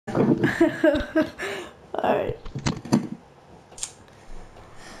Alright.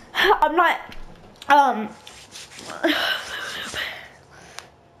 I'm not,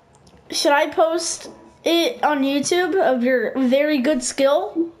 should I post it on YouTube of your very good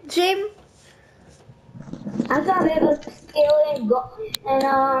skill, James? I got very good skill in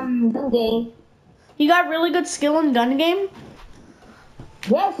gun game. You got really good skill in gun game?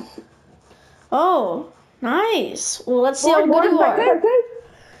 Yes. Oh, nice. Well, let's see how good you are.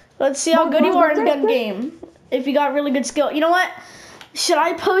 Let's see how good you are in gun game. If you got really good skill. You know what? Should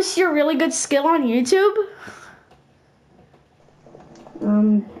I post your really good skill on YouTube?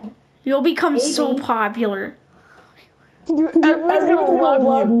 You'll become so popular. Everyone's gonna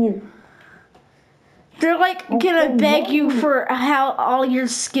love you. They're like gonna beg you for all your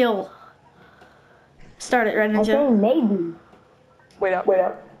skill. Start it, Red Ninja. I think maybe. Wait up.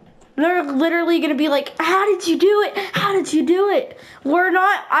 They're literally gonna be like, how did you do it? How did you do it?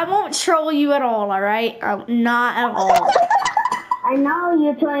 I won't troll you at all, alright? Not at all. I know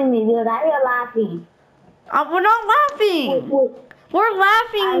you're trolling me because I hear laughing. We're not laughing. We're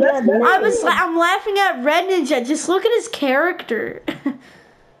laughing. I'm laughing at Red Ninja. Just look at his character.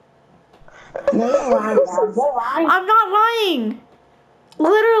 I'm not lying.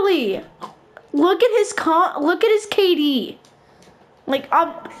 Literally. Look at his KD. Like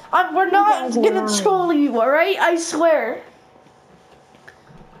we're not gonna troll you, alright? I swear.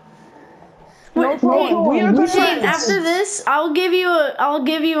 Shane, after this, I'll give you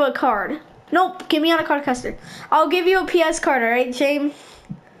a card. Nope, get me on a card caster. I'll give you a PS card, alright, James?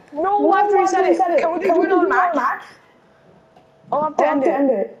 No, after you said it. Can we do another match? I'll have to end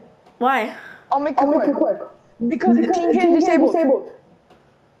it. Why? I'll make it quick. Because the team can disabled.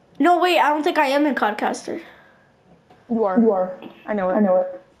 No, wait, I don't think I am in Codcaster. You are. I know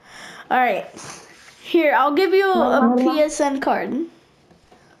it. Alright. Here, I'll give you a PSN card.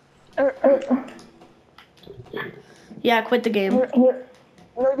 Yeah, quit the game. You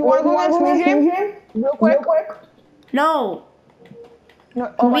want to go against me, game? Real quick? No. I'm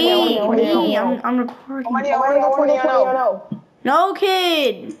recording. I want to go 20 No,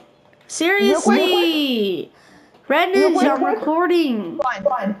 kid. Seriously. Red Ninja, I'm recording.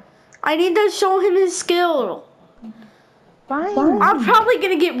 Fine. I need to show him his skill. Fine. I'm probably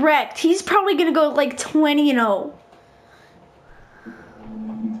gonna get wrecked. He's probably gonna go like 20-0.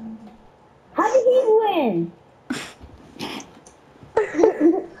 How did he win?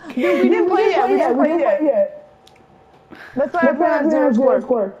 Dude, we didn't play yet. That's why I put on 0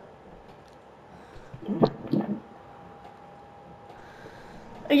 score.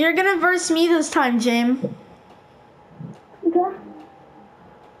 You're gonna verse me this time, James. Okay.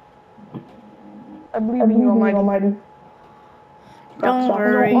 I believe in you, Almighty. Don't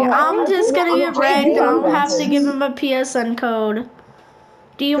worry. I'm just gonna get wrecked. I'll have to give him a PSN code.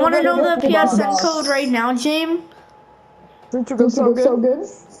 Do you want to know the PSN code right now, James? Didn't you go so good?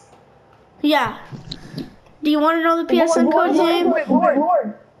 Yeah. Do you want to know the PSN code, James? Wait,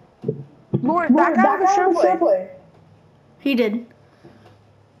 Lord, that guy was sure play. He did.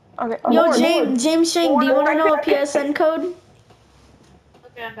 Okay. Yo, James Shane, do you want to know a PSN code?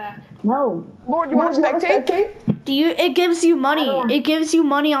 Okay, I'm back. No. Lord, you want to spectate? It gives you money. It gives you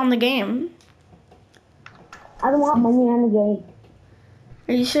money on the game. I don't want money on the game.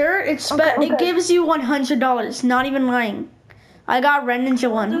 Are you sure? It gives you $100. Not even lying. I got Red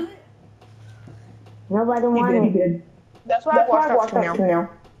Ninja one. Nobody wanted it. That's why I watched that now.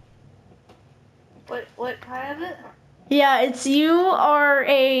 What kind of it? Yeah, it's URANIGGER.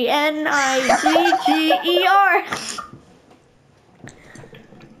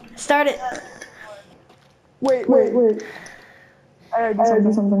 Start it. Wait. I gotta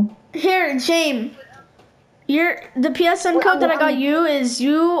do something. Here, James. The PSN code that I got you is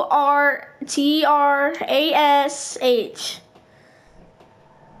URTRASH.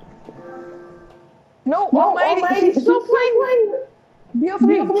 No, Almighty, he's still playing.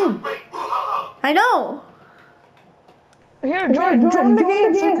 BO3. I know. Here, join the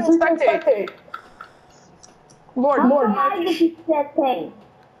game so you can spectate. Lord. How did you spectate?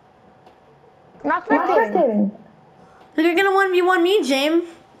 Not spectating. You're gonna 1v1 me, James.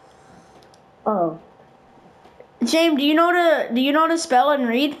 Oh. James, do you know to spell and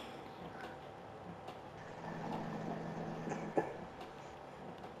read?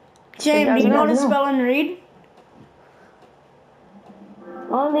 James, do you know to spell and read?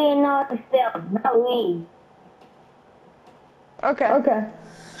 Only know to spell, not read. Okay.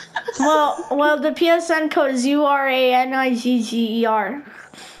 Well, the PSN code is URANIGGER.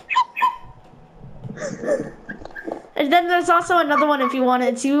 And then there's also another one if you want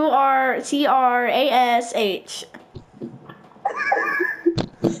it. It's URTRASH.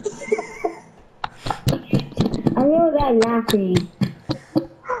 like nasty.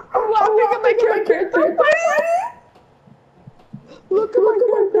 I'm laughing at my character. Don't fight it. Look at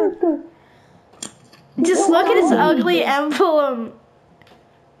my character. Just look at his ugly emblem.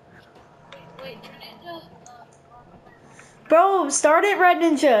 Wait, Ninja? Bro, start it, Red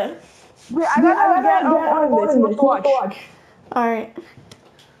Ninja. Wait, I gotta get on this. You have to watch. Alright.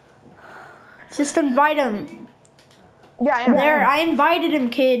 Just invite him. Yeah, I am. There, I invited him,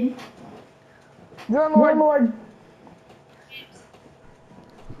 kid. Good Lord.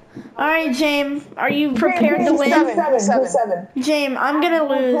 Alright, James, are you prepared to win? Seven. James, I'm gonna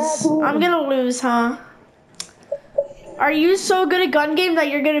lose. I'm gonna lose, huh? Are you so good at gun game that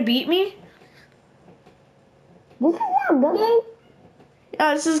you're gonna beat me? This is not gun game?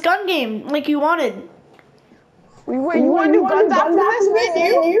 Yeah, this is gun game, like you wanted. Wait, you wanna do guns after this? Me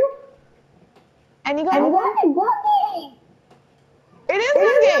and you? And you gotta What is gun game? It is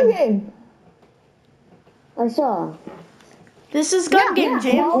gun game. I saw. This is gun game,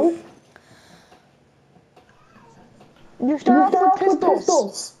 James. You start off with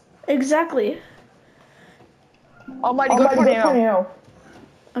pistols. Exactly. Almighty good tornado.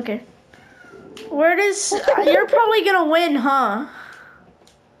 Okay. Where does... You're probably gonna win, huh?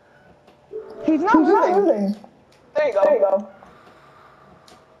 He's not losing. There you go.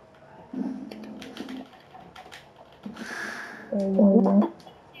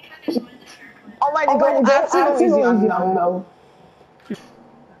 Almighty good, absolutely easy on though.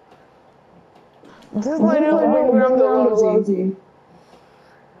 This is literally when we're on the low Z.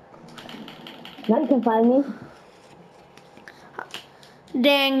 Now you can find me.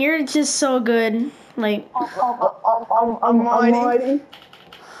 Dang, you're just so good. Like, I'm mighty.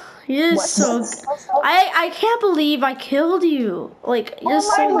 you're so... I can't believe I killed you. Like, you're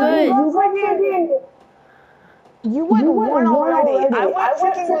so good. You went one already. I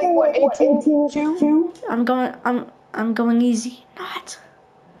went freaking like what, 18-2? I'm going easy. Not.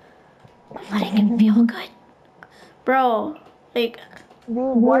 I'm letting him feel good. Bro, like... Dude,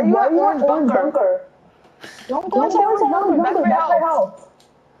 why are you at orange bunker? Don't go to orange bunker, that's my health.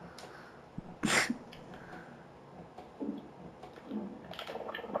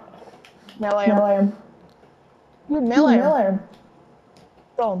 Melee him. Dude, melee him.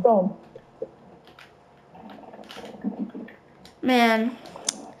 Throw him. Man,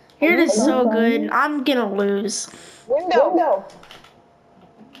 you're just so good. I'm gonna lose. Window.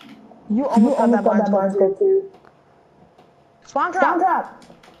 You almost got that blind spot too. Spawn trap.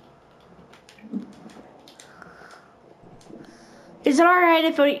 Is it alright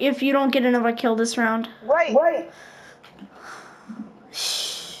if you don't get another kill this round? Right.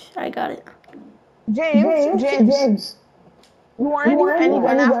 Shh, I got it. James. You want any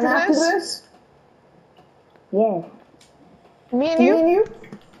gun after this? Yeah. Me and you?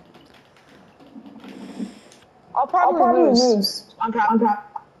 I'll probably lose. Spawn trap.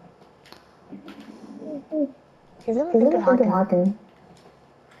 He's gonna think I'm hacking.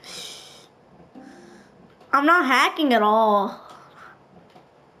 I'm not hacking at all.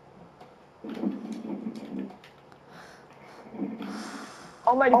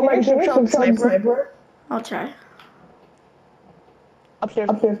 Oh my god, can you show sniper? I'll try. Upstairs.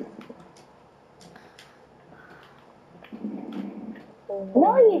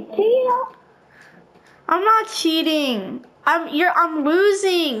 No, you cheated. I'm not cheating. I'm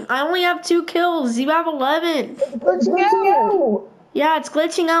losing. I only have 2 kills. You have 11. Glitching out. Yeah, it's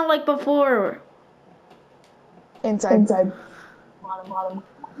glitching out like before. Inside. Bottom.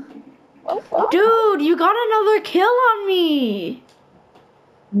 Oh. Dude, you got another kill on me.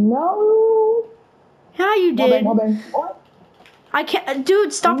 No. Yeah, you did. What? I can't.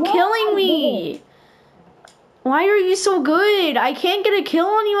 Dude, stop killing me. Why are you so good? I can't get a kill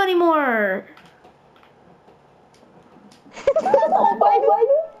on you anymore.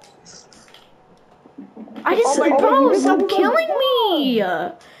 Bro, stop killing me.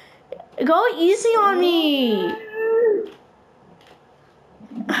 Go easy on me.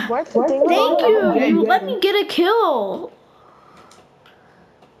 Thank you. You let me get a kill.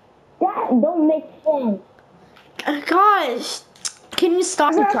 That don't make sense. Gosh, can you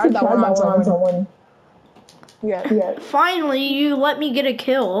stop? I tried that one on someone. Yeah. Finally, you let me get a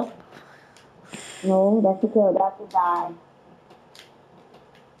kill. No, that's a kill. That's a die.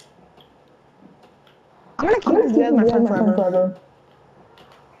 I'm gonna keep his dead my friend forever.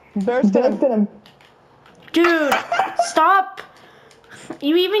 Burst him. Dude, stop.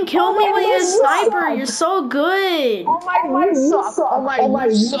 You even killed me with your sniper. You're so good. Oh my, you suck.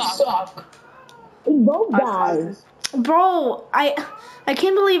 You suck. We both died. Bro, I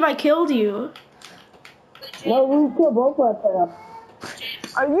can't believe I killed you. No, we killed both of us.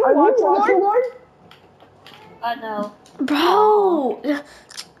 Are you watching, Lord? No. Bro!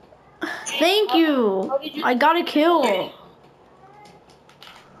 Thank you! I got a kill.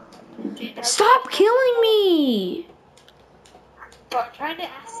 Stop killing me! Bro, I'm trying to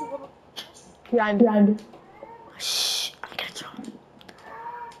ask a little. Behind. Shh, I'm gonna throw him.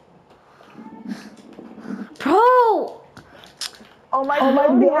 Bro! Oh my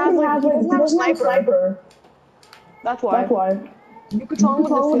god, he doesn't have a sniper. That's why. You could tell him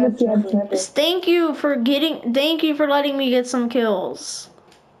with the sniper. Thank you for letting me get some kills.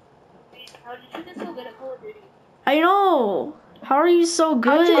 How did you get so good at Call of Duty? I know. How are you so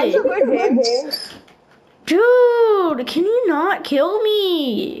How'd you get so good? good, James? Dude, can you not kill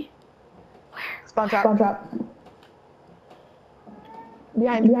me? Spawn trap.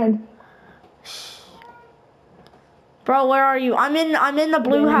 Behind. Bro, where are you? I'm in the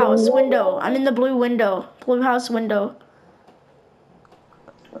blue house window. I'm in the blue window. Blue house window.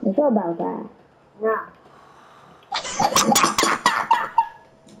 It's all about that. Yeah.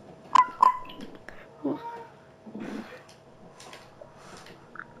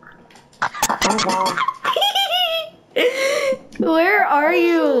 Where are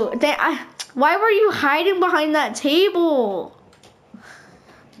you? Why were you hiding behind that table?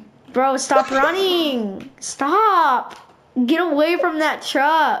 Bro, stop running. Stop. Get away from that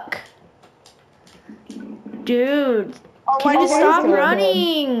truck. Dude, can you stop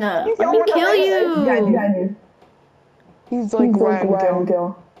running? Let me kill you. He's like Ryan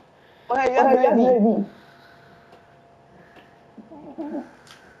Gill. Oh, hey, you have heavy.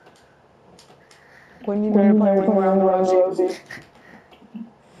 When you better play around the Rosie.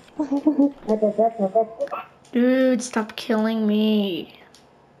 Dude, stop killing me.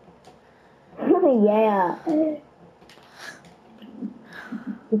 Yeah. You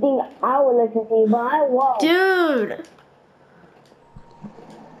think I would listen to you, but I won't. Dude.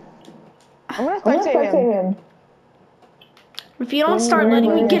 I'm gonna spectate him. If you don't start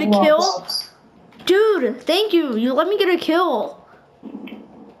letting me get a kill. Dude, thank you. You let me get a kill.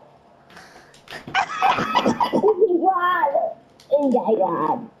 Oh my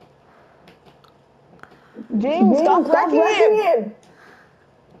god. James, stop wrecking him.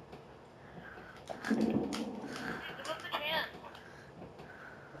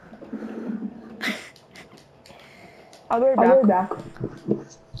 I'll be right back.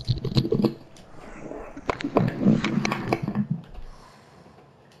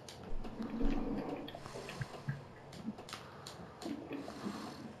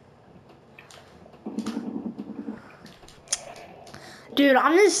 Dude,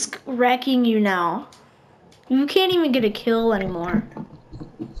 I'm just wrecking you now. You can't even get a kill anymore.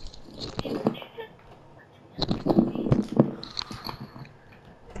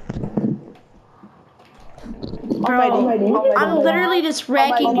 Bro, I'm literally just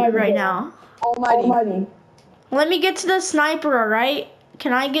wrecking you right now. Almighty. Let me get to the sniper, alright?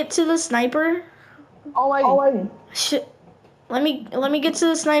 Can I get to the sniper? Almighty. Shit. Let me get to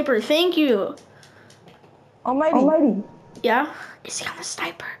the sniper. Thank you. Almighty. Yeah? Is he on the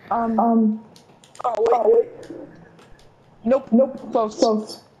sniper? Oh, wait. Nope.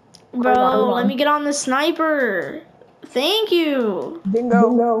 Close. Bro, let me get on the sniper. Thank you.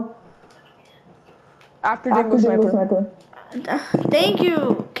 Dingo. After Dingo sniper. Thank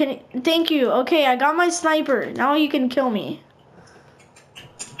you. Thank you. Okay, I got my sniper. Now you can kill me.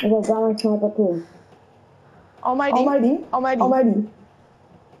 I got my sniper too. Almighty.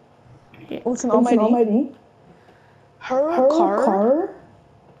 Listen, Almighty. Her car?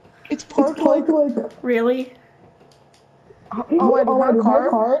 It's parked like... Really? Her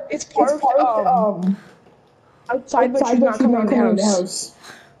car? It's parked outside, but she's not coming in the house.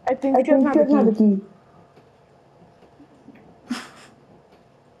 I think she doesn't have a key.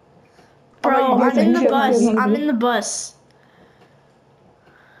 Bro, I'm in the bus. I'm in the bus.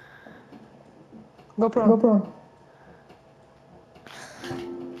 Go pro.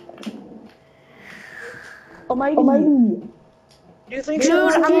 Almighty. Do you think Dude,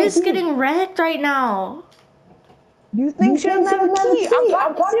 I'm just getting wrecked right now. Do you think she doesn't have a key?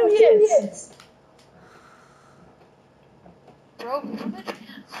 I'm serious. Bro, give him a chance.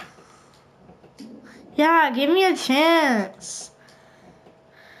 Yeah, give me a chance.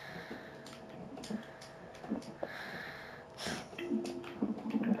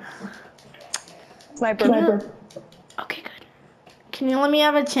 Sniper. Okay, good. Can you let me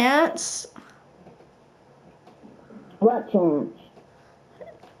have a chance? What chance?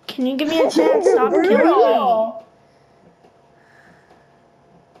 Can you give me a chance? Stop killing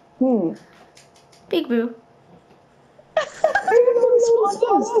me. Big boo.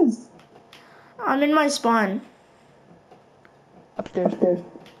 I'm in my spawn. Upstairs.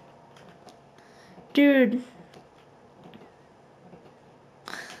 Dude.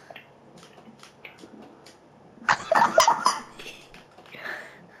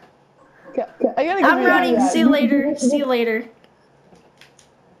 I'm running. See you later. See you later.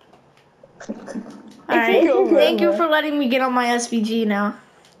 Alright, thank you for letting me get on my SVG now.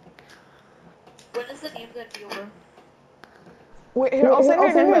 When is the game gonna be over? Wait, here, I'll send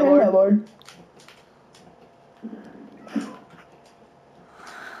your name, my lord.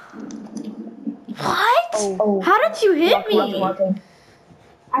 What? Oh. How did you hit me?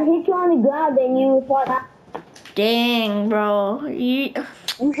 I hit you on the ground and you fought out. Dang, bro. You hit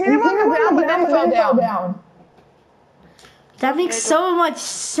him on the ground, but then fell down. That makes so much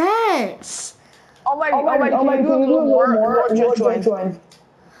sense. Oh my, can you do a little more? Just join.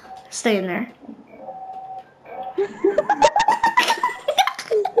 Stay in there.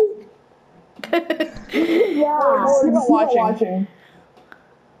 Yeah. Keep on watching.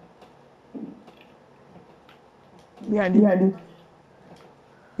 Behind you.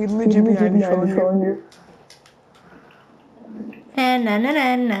 He's legit behind you, showing you. Na na na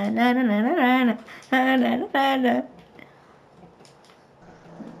na na na na na na na na na na.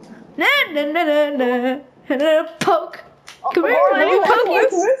 Na na na na na. Poke. Come here, let me poke you.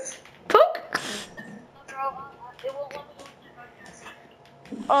 Poke. Bro, it won't let me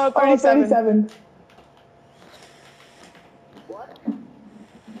go to the 37. What?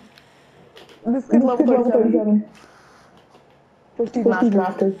 This kid level 37. 50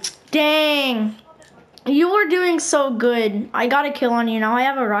 master. Dang. You were doing so good. I got a kill on you. Now I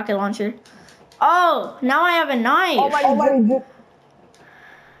have a rocket launcher. Oh, now I have a knife. Oh my god.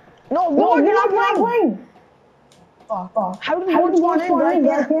 No, you're not playing. Oh. How did you spawn in?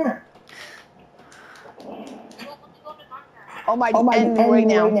 I can't. Oh my, end right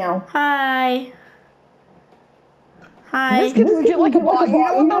now. Hi. Hi. This kid's legit like a bot.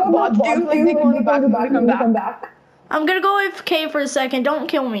 You know what the bots do? Like they go in the back and they come back. I'm gonna go AFK for a second. Don't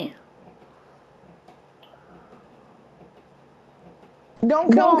kill me.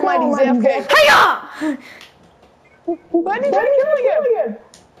 Don't kill Almighty's AFK. Hiya! Why did you kill again?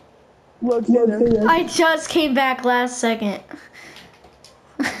 Look, I just came back last second.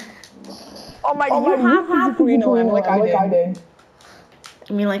 Oh my god, you have to know him like I did.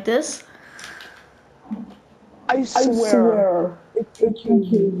 You mean like this? I swear. It's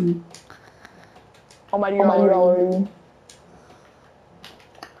crazy. Oh my god, you're already.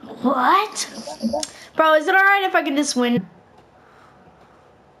 What? Bro, is it alright if I can just win?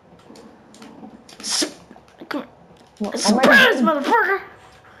 Surprise, motherfucker!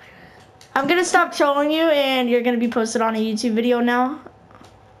 I'm gonna stop trolling you and you're gonna be posted on a YouTube video now.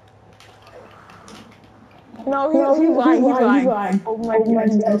 No, he's lying. Oh my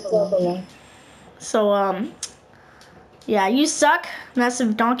god. So, yeah, you suck,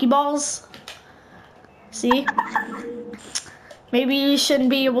 massive donkey balls. See? Maybe you shouldn't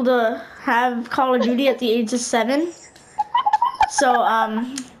be able to have Call of Duty at the age of 7. So,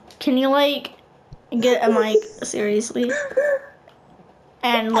 can you, like, get a mic, seriously?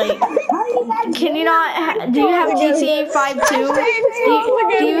 And, like, can you not, do you have GTA 5 too?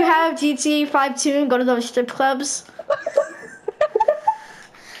 Do you have GTA 5 too and go to those strip clubs?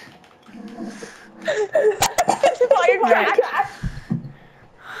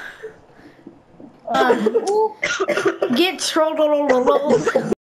 Get trolled.